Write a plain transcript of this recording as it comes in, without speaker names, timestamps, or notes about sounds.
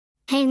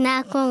Hey,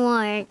 knock one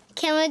more.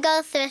 Can we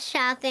go thrift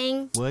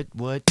shopping? What?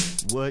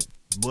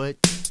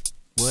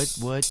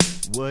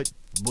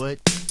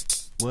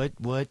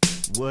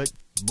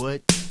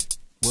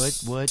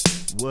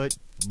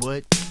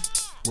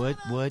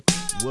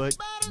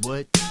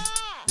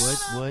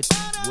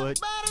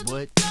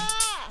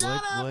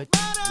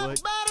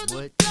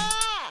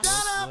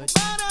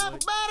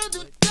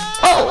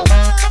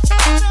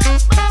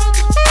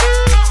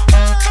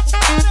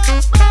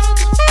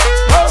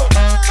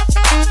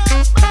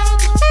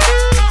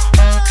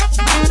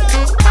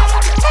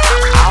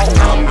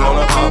 I'm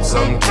gonna pop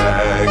some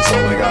tags.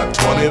 Only got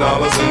 $20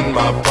 in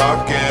my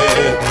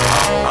pocket.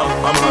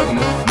 I'm hunting,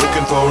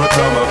 looking for a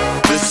come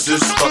up. This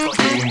is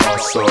fucking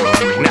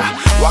awesome. Now,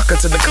 walk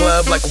into the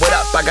club like, what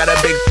up? I got a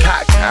big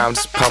cock. I'm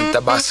just pumped. I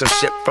bought some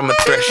shit from a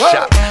thrift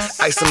shop.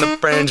 Ice on the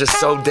fringe is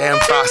so damn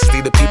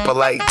frosty. The people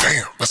like,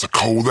 Damn, that's a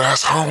cold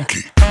ass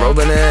honky.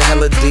 rolling in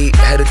hella deep,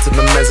 headed to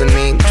the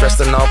mezzanine.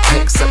 Dressed in all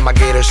pink, set my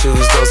gator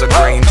shoes. Those are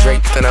green,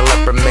 draped in a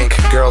leopard mink.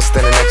 Girl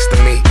standing next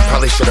to me.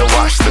 Probably should've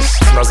washed this.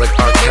 Smells like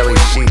R. Kelly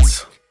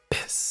sheets.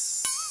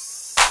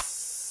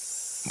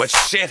 But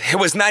shit, it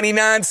was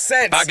 99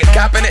 cents. I get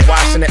copping it,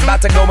 washing it.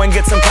 About to go and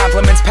get some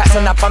compliments.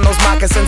 Passing up on those moccasins.